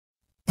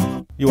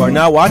You are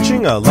now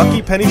watching a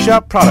Lucky Penny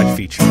Shop product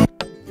feature.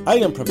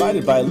 Item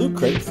provided by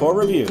LootCrate for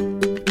review.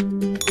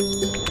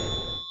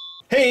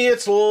 Hey,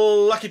 it's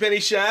Lucky Penny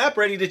Shop,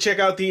 ready to check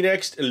out the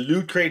next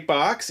Loot Crate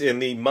box in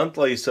the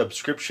monthly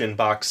subscription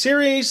box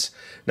series.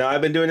 Now,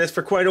 I've been doing this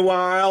for quite a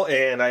while,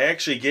 and I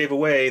actually gave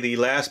away the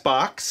last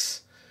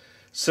box.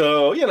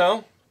 So, you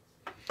know,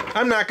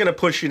 I'm not going to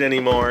push it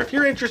anymore. If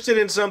you're interested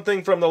in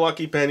something from the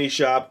Lucky Penny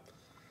Shop,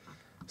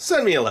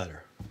 send me a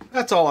letter.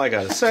 That's all I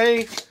got to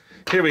say.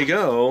 Here we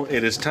go.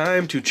 It is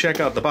time to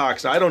check out the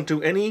box. I don't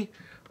do any,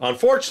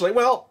 unfortunately,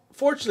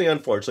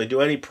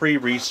 do any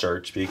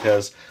pre-research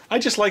because I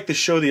just like to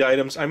show the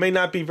items. I may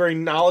not be very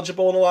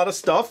knowledgeable in a lot of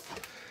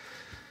stuff,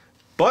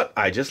 but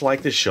I just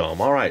like to show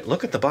them. All right,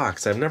 look at the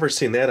box. I've never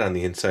seen that on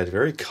the inside.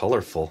 Very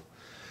colorful.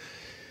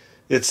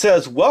 It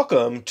says,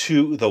 "Welcome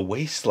to the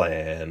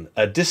Wasteland.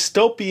 A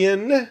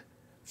dystopian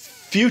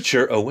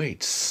future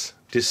awaits."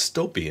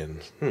 Dystopian.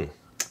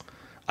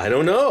 I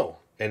don't know.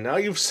 And now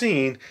you've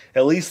seen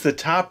at least the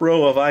top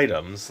row of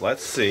items.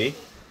 Let's see.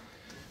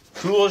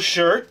 Cool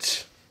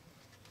shirt.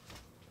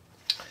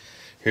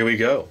 Here we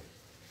go.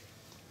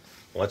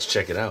 Let's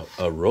check it out.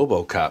 A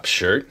RoboCop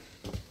shirt.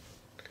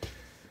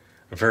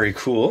 Very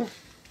cool.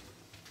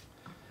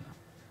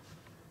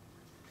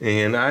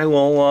 And I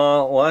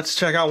will, let's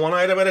check out one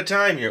item at a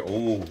time here.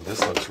 Ooh, this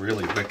looks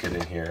really wicked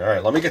in here. All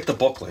right, let me get the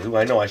booklet. Ooh,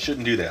 I know I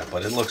shouldn't do that,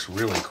 but it looks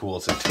really cool.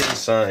 It's a tin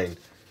sign.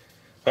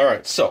 All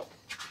right, so.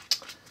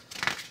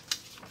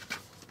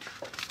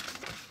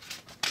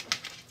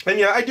 And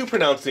yeah, I do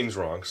pronounce things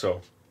wrong, so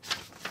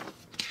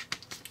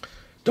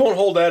don't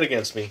hold that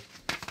against me.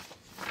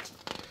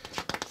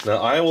 Now,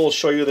 I will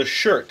show you the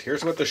shirt.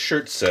 Here's what the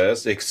shirt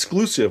says.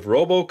 Exclusive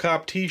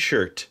RoboCop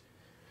t-shirt.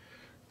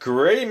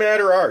 Gray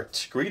Matter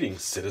Art.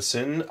 Greetings,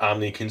 citizen.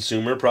 Omni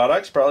Consumer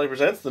Products proudly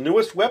presents the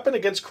newest weapon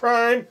against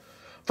crime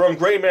from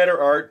Gray Matter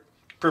Art.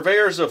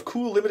 Purveyors of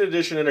cool limited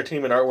edition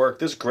entertainment artwork.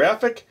 This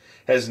graphic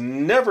has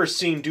never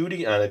seen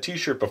duty on a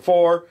t-shirt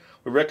before.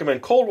 We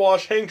recommend cold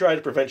wash, hang dry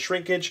to prevent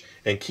shrinkage,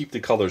 and keep the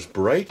colors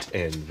bright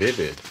and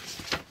vivid.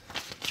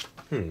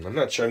 I'm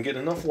not sure I'm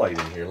getting enough light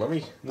in here. Let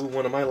me move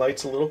one of my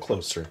lights a little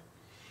closer.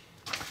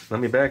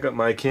 Let me back up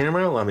my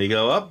camera. Let me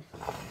go up.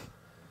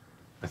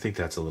 I think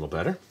that's a little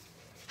better.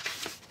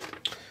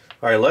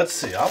 All right, let's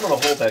see. I'm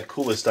going to hold that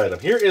coolest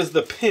item. Here is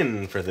the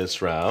pin for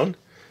this round.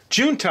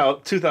 June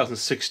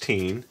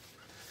 2016.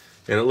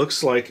 And it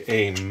looks like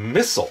a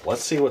missile.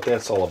 Let's see what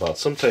that's all about.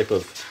 Some type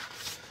of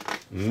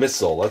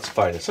missile. Let's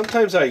find it.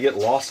 Sometimes I get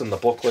lost in the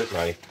booklet and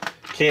I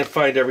can't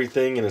find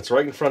everything and it's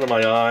right in front of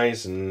my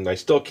eyes and I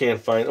still can't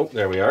find... Oh,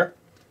 there we are.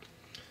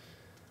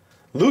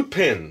 Loot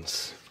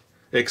pins.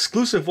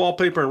 Exclusive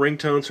wallpaper and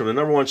ringtones from the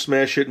 #1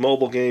 smash hit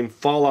mobile game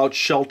Fallout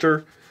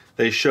Shelter.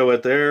 They show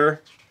it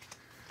there.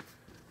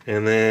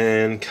 And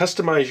then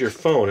customize your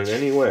phone in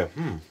any way.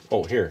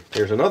 Oh,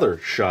 here's another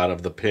shot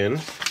of the pin.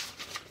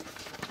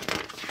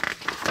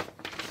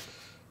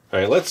 All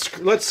right,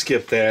 let's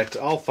skip that.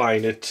 I'll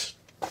find it.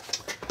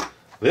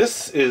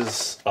 This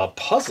is a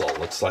puzzle.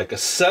 Looks like a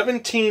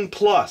 17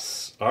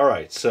 plus. All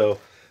right, so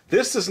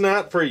this is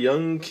not for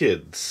young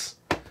kids.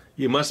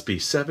 You must be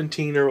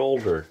 17 or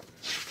older.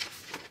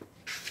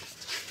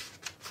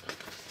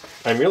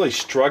 I'm really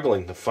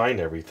struggling to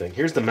find everything.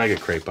 Here's the Mega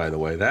Crate, by the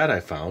way. That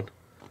I found.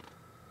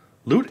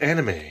 Loot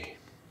Anime.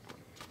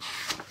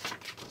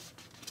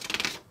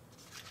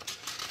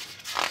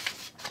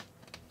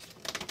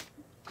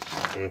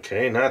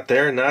 Okay, not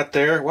there, not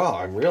there. Wow,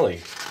 I'm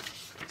really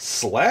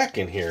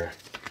slacking here.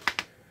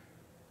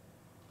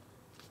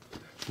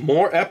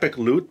 More epic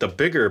loot, the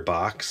bigger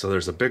box. So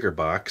there's a bigger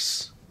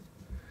box.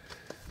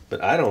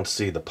 But I don't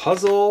see the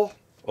puzzle.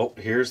 Oh,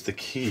 here's the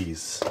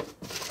keys.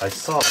 I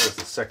saw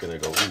this a second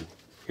ago. Ooh,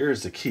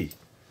 here's the key.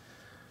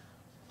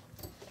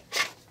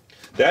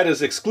 That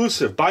is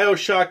exclusive.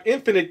 BioShock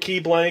Infinite Key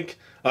Blank.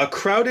 A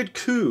crowded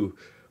coup.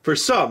 For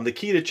some, the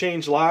key to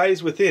change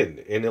lies within.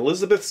 In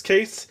Elizabeth's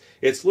case,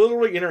 it's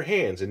literally in her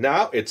hands, and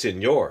now it's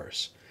in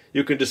yours.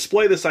 You can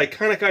display this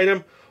iconic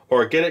item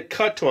or get it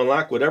cut to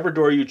unlock whatever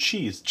door you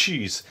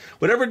choose.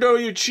 Whatever door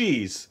you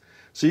choose.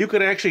 So you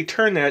could actually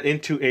turn that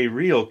into a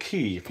real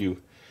key if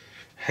you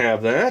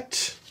have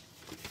that.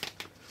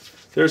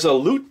 There's a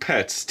Loot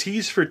Pets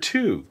tease for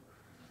 2.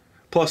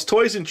 Plus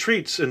toys and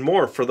treats and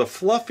more for the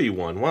fluffy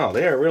one. Wow,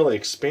 they are really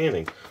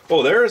expanding.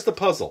 Oh, there is the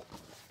puzzle.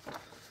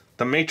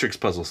 The Matrix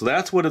puzzle. So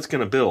that's what it's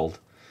going to build.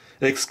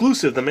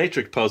 Exclusive, the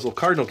Matrix puzzle,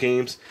 Cardinal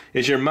Games.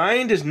 Is your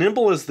mind as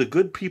nimble as the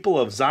good people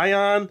of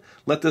Zion?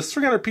 Let this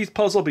 300-piece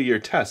puzzle be your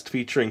test,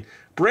 featuring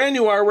brand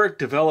new artwork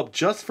developed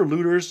just for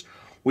looters.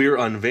 We are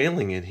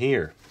unveiling it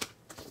here.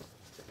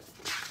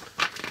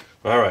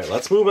 All right,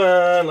 let's move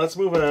on. Let's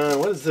move on.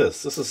 What is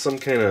this? This is some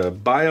kind of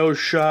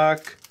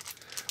BioShock.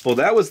 Oh,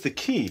 that was the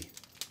key.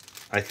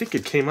 I think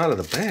it came out of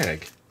the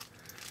bag.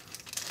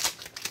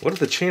 What are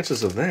the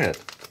chances of that?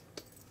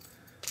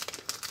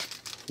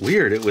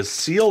 Weird, it was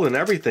sealed and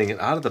everything and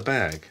out of the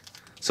bag.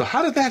 So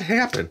how did that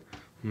happen?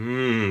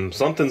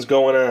 Something's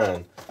going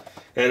on.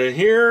 And then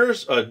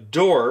here's a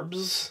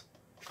Dorbs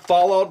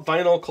Fallout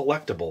vinyl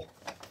collectible.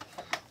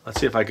 Let's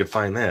see if I could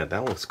find that.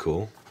 That looks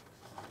cool.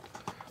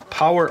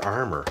 Power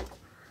Armor.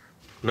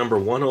 Number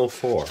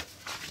 104.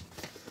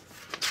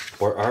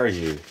 Where are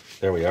you?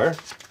 There we are.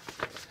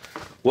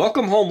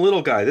 Welcome home,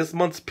 little guy. This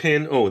month's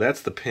pin. Oh,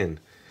 that's the pin.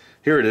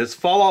 Here it is.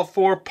 Fallout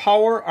 4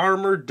 Power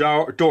Armor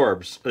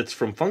Dorbs. It's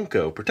from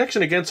Funko.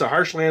 Protection against a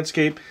harsh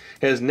landscape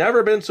has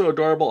never been so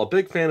adorable. A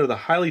big fan of the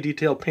highly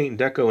detailed paint and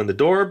deco in the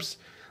Dorbs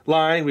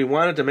line. We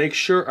wanted to make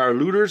sure our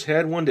looters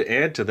had one to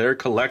add to their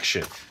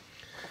collection.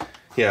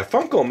 Yeah,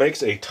 Funko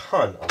makes a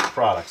ton of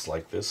products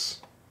like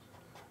this.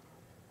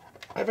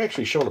 I've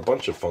actually shown a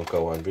bunch of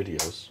Funko on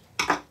videos.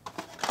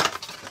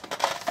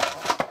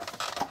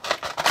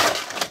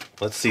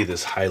 Let's see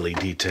this highly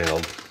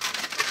detailed.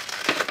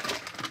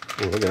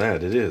 Oh, look at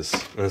that, it is.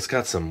 And it's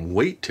got some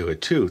weight to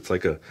it too. It's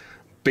like a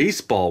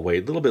baseball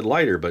weight, a little bit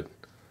lighter, but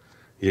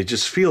you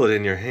just feel it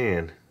in your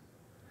hand.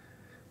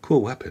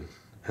 Cool weapon.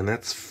 And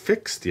that's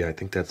fixed. Yeah, I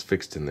think that's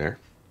fixed in there.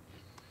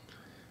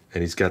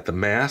 And he's got the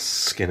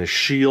mask and a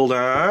shield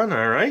on.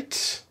 All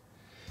right.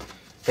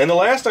 And the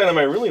last item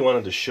I really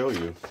wanted to show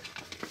you,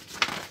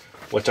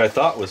 which I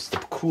thought was the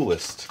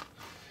coolest,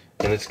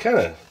 and it's kind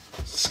of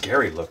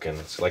scary looking.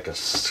 It's like a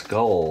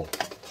skull.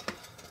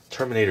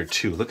 Terminator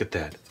 2. Look at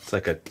that. It's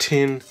like a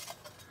tin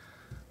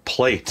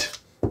plate.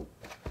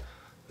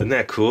 Isn't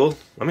that cool?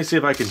 Let me see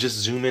if I can just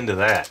zoom into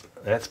that.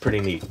 That's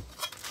pretty neat.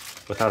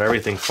 Without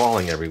everything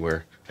falling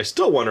everywhere. I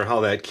still wonder how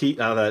that key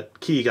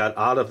got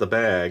out of the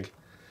bag.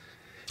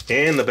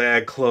 And the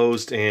bag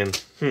closed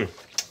and...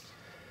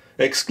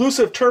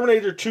 Exclusive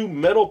Terminator 2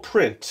 metal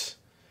print.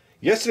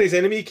 Yesterday's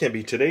enemy can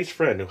be today's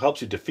friend who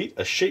helps you defeat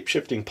a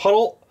shape-shifting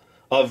puddle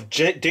of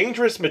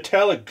dangerous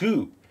metallic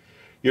goo.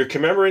 You're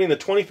commemorating the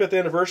 25th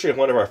anniversary of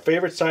one of our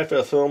favorite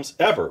sci-fi films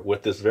ever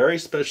with this very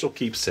special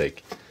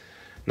keepsake.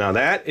 Now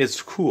that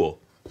is cool.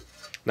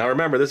 Now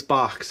remember, this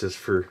box is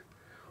for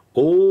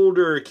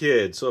older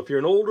kids. So if you're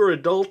an older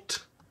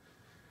adult,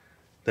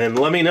 then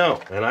let me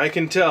know. And I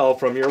can tell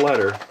from your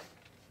letter.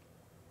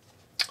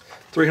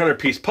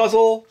 300-piece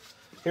puzzle.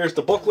 Here's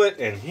the booklet,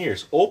 and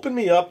here's Open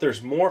Me Up.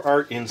 There's more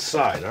art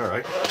inside. All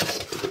right.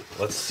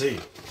 Let's see.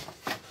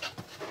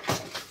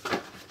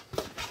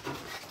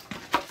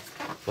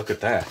 Look at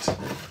that.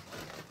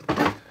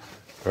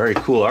 Very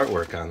cool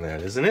artwork on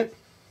that, isn't it?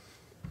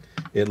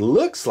 It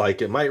looks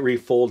like it might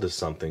refold to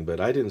something, but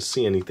I didn't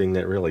see anything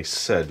that really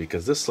said,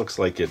 because this looks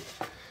like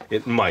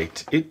it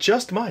might. It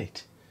just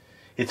might.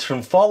 It's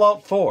from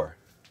Fallout 4.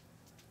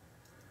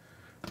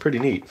 Pretty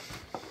neat.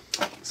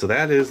 So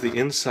that is the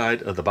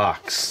inside of the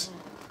box.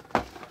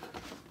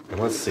 And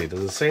let's see,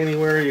 does it say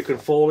anywhere you can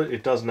fold it?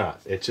 It does not.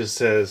 It just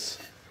says,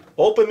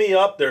 open me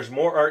up, there's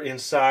more art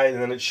inside,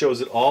 and then it shows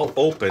it all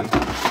open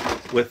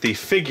with the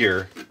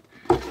figure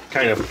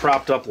kind of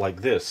propped up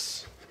like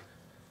this.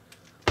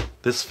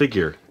 This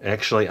figure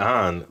actually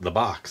on the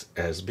box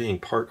as being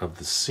part of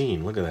the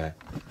scene. Look at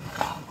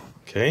that.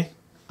 Okay,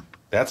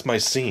 that's my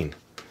scene.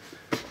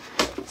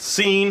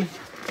 Scene.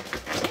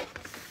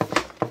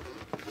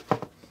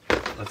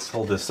 Let's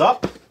hold this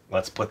up.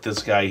 Let's put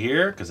this guy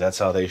here, because that's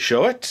how they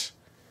show it.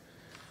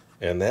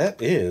 And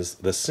that is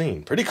the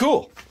scene. Pretty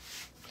cool.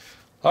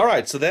 All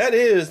right, so that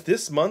is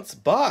this month's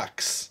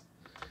box.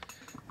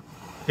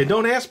 And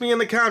don't ask me in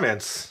the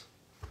comments.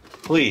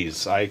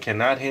 Please, I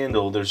cannot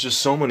handle, there's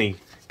just so many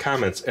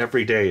comments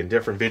every day in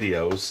different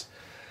videos.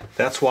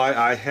 That's why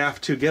I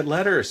have to get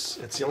letters.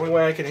 It's the only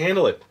way I can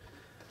handle it.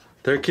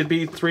 There could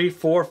be 300,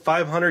 400,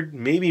 500,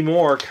 maybe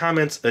more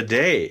comments a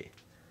day.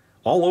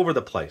 All over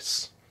the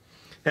place.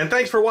 And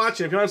thanks for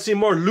watching. If you want to see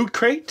more Loot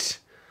Crate,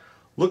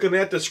 look in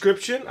that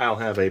description. I'll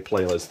have a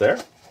playlist there.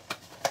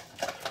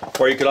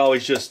 Or you could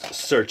always just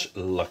search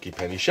Lucky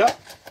Penny Shop.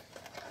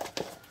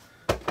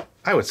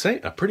 I would say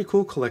a pretty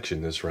cool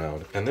collection this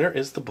round. And there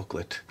is the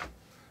booklet.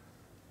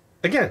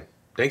 Again,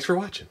 thanks for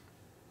watching.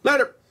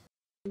 Later!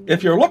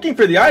 If you're looking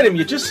for the item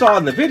you just saw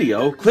in the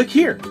video, click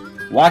here.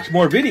 Watch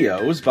more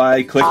videos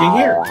by clicking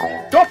here.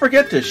 Don't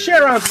forget to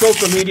share on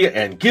social media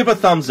and give a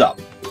thumbs up.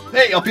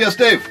 Hey,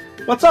 LPS-Dave!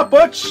 What's up,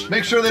 Butch?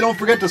 Make sure they don't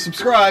forget to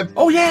subscribe.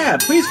 Oh yeah,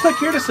 please click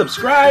here to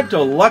subscribe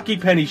to Lucky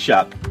Penny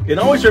Shop. And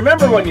always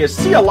remember, when you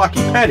see a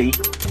lucky penny,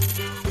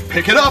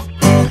 pick it up.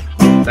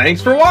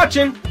 Thanks for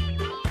watching.